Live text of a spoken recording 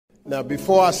Now,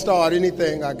 before I start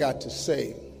anything, I got to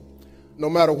say, no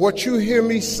matter what you hear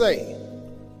me say,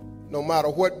 no matter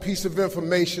what piece of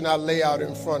information I lay out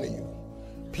in front of you,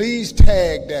 please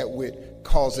tag that with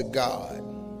 "cause of God."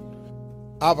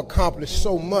 I've accomplished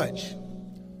so much,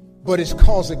 but it's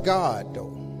cause of God,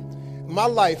 though. My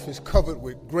life is covered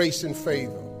with grace and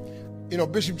favor. You know,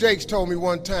 Bishop Jakes told me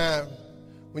one time,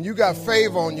 when you got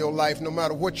favor on your life, no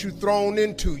matter what you're thrown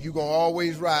into, you're going to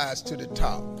always rise to the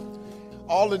top.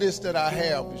 All of this that I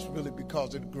have is really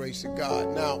because of the grace of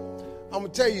God. Now, I'm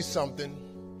going to tell you something.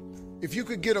 If you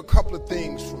could get a couple of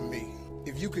things from me,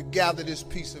 if you could gather this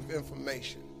piece of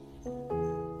information.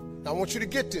 Now, I want you to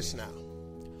get this now.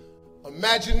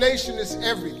 Imagination is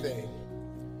everything.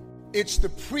 It's the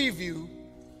preview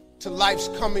to life's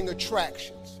coming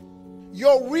attractions.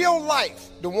 Your real life,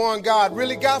 the one God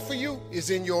really got for you, is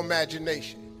in your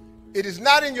imagination. It is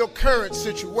not in your current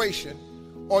situation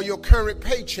or your current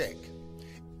paycheck.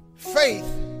 Faith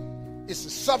is the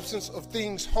substance of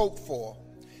things hoped for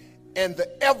and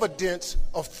the evidence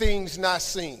of things not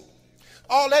seen.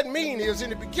 All that means is in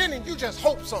the beginning, you just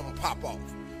hope something pop off.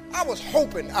 I was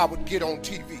hoping I would get on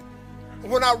TV.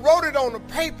 When I wrote it on the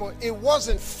paper, it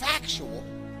wasn't factual.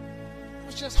 It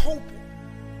was just hoping.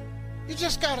 You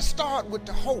just got to start with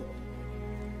the hope.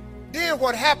 Then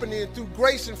what happened is through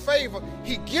grace and favor,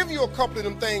 he give you a couple of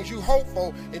them things you hope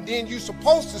for, and then you're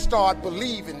supposed to start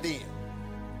believing then.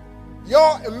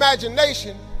 Your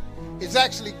imagination is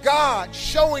actually God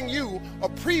showing you a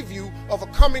preview of a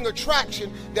coming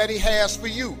attraction that he has for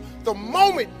you. The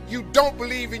moment you don't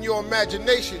believe in your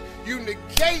imagination, you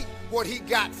negate what he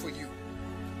got for you.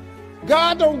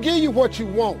 God don't give you what you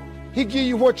want. He give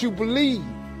you what you believe.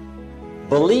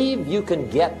 Believe you can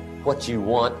get what you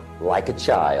want like a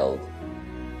child.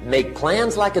 Make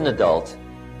plans like an adult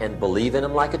and believe in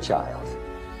them like a child.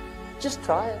 Just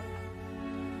try it.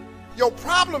 Your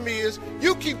problem is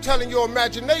you keep telling your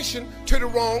imagination to the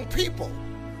wrong people.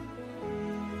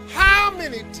 How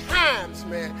many times,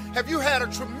 man, have you had a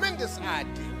tremendous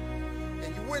idea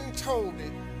and you went and told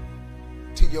it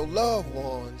to your loved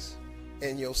ones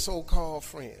and your so-called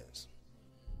friends,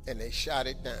 and they shot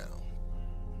it down?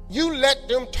 You let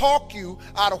them talk you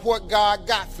out of what God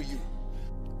got for you.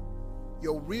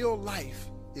 Your real life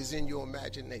is in your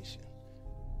imagination.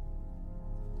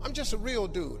 I'm just a real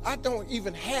dude. I don't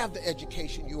even have the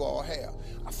education you all have.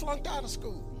 I flunked out of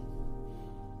school.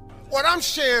 What I'm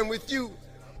sharing with you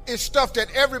is stuff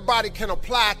that everybody can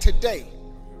apply today.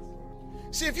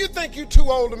 See, if you think you're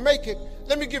too old to make it,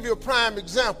 let me give you a prime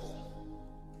example.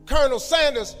 Colonel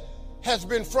Sanders has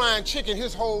been frying chicken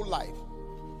his whole life.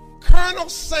 Colonel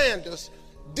Sanders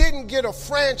didn't get a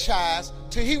franchise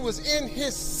till he was in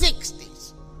his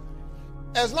 60s.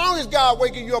 As long as God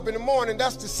waking you up in the morning,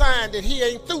 that's the sign that he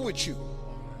ain't through with you.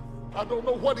 I don't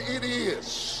know what it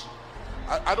is.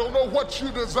 I don't know what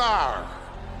you desire.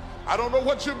 I don't know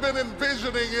what you've been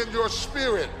envisioning in your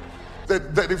spirit.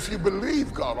 That if you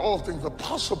believe God, all things are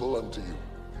possible unto you.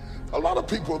 A lot of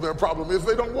people, their problem is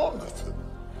they don't want nothing.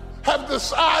 Have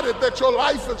decided that your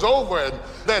life is over and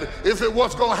that if it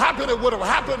was going to happen, it would have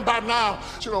happened by now.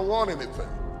 But you don't want anything.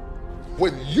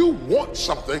 When you want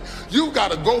something, you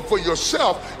got to go for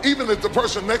yourself, even if the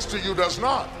person next to you does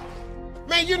not.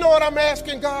 Man, you know what I'm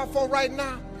asking God for right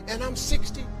now? And I'm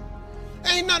 60.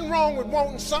 Ain't nothing wrong with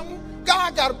wanting something.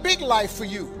 God got a big life for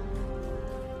you.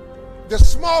 The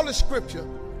smallest scripture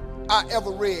I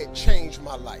ever read changed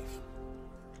my life.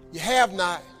 You have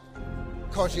not,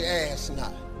 because you ask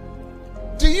not.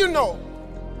 Do you know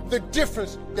the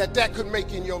difference that could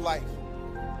make in your life?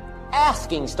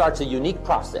 Asking starts a unique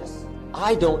process.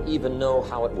 I don't even know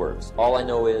how it works. All I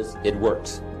know is it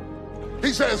works.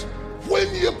 He says,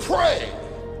 when you pray,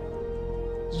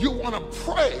 you want to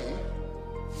pray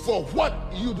for what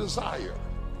you desire.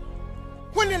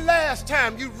 When the last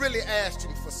time you really asked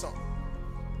him for something?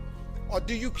 Or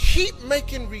do you keep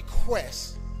making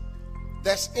requests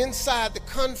that's inside the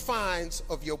confines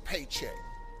of your paycheck?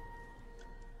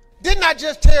 Didn't I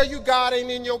just tell you God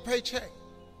ain't in your paycheck?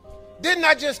 Didn't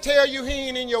I just tell you he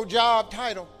ain't in your job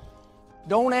title?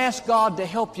 Don't ask God to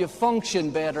help you function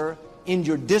better in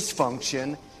your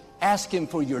dysfunction. Ask him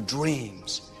for your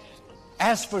dreams.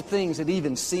 Ask for things that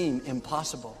even seem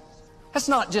impossible. That's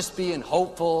not just being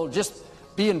hopeful, just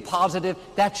being positive.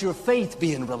 That's your faith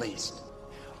being released.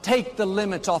 Take the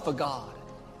limits off of God.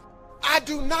 I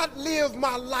do not live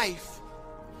my life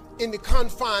in the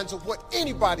confines of what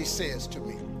anybody says to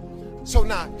me. So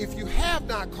now, if you have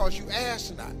not because you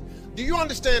ask not, do you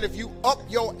understand if you up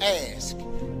your ask,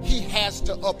 he has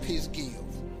to up his give?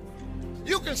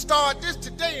 You can start this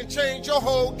today and change your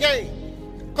whole game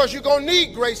because you're going to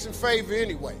need grace and favor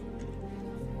anyway.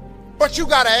 But you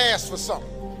got to ask for something.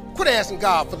 Quit asking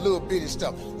God for little bitty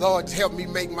stuff. Lord, help me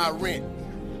make my rent.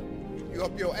 You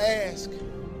up your ask,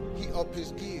 he up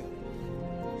his give.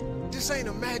 This ain't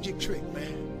a magic trick,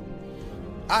 man.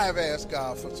 I have asked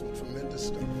God for some tremendous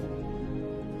stuff.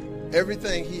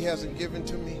 Everything he hasn't given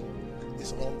to me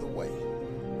is on the way.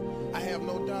 I have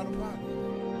no doubt about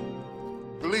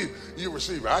it. Believe you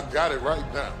receive it. I got it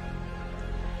right now.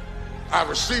 I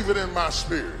receive it in my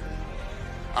spirit.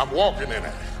 I'm walking in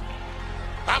it.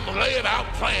 I'm laying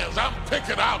out plans. I'm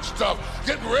picking out stuff,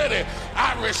 getting ready.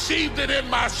 I received it in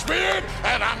my spirit,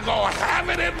 and I'm going to have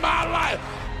it in my life.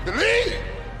 Believe.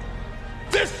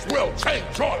 This will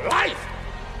change your life.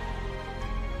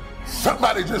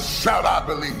 Somebody just shout, I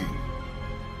believe.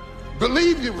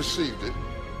 Believe you received it,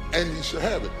 and you should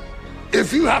have it.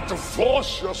 If you have to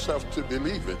force yourself to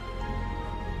believe it,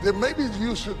 then maybe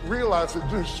you should realize that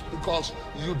just because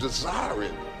you desire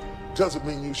it doesn't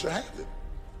mean you should have it.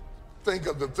 Think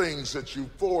of the things that you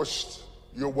forced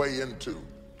your way into,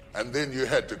 and then you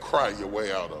had to cry your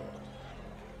way out of.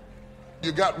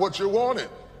 You got what you wanted,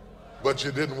 but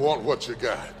you didn't want what you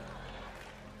got.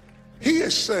 He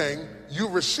is saying you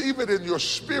receive it in your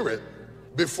spirit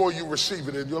before you receive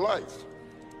it in your life.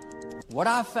 What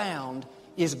I found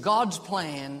is God's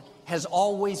plan has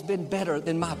always been better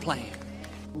than my plan.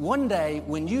 One day,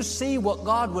 when you see what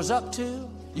God was up to,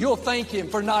 you'll thank him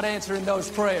for not answering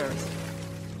those prayers.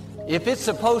 If it's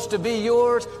supposed to be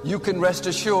yours, you can rest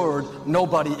assured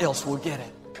nobody else will get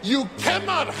it. You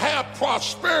cannot have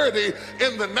prosperity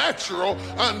in the natural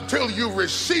until you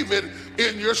receive it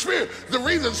in your spirit. The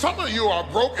reason some of you are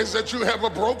broke is that you have a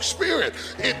broke spirit.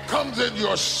 It comes in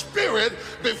your spirit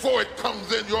before it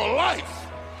comes in your life.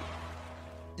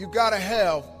 You got to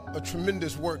have a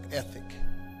tremendous work ethic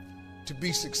to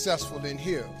be successful in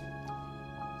here.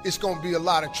 It's going to be a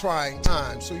lot of trying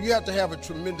times, so you have to have a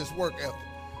tremendous work ethic.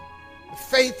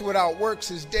 Faith without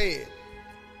works is dead.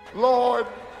 Lord,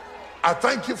 I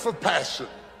thank you for passion.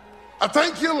 I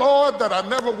thank you, Lord, that I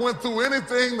never went through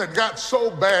anything that got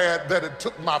so bad that it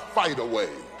took my fight away.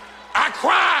 I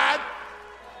cried,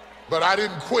 but I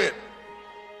didn't quit.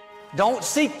 Don't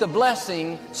seek the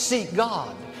blessing, seek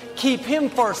God. Keep him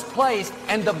first place,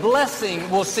 and the blessing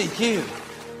will seek you.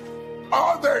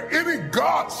 Are there any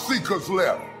God seekers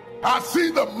left? I see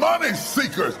the money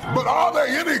seekers, but are there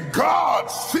any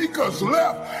God seekers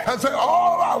left and say,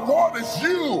 all I want is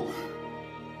you?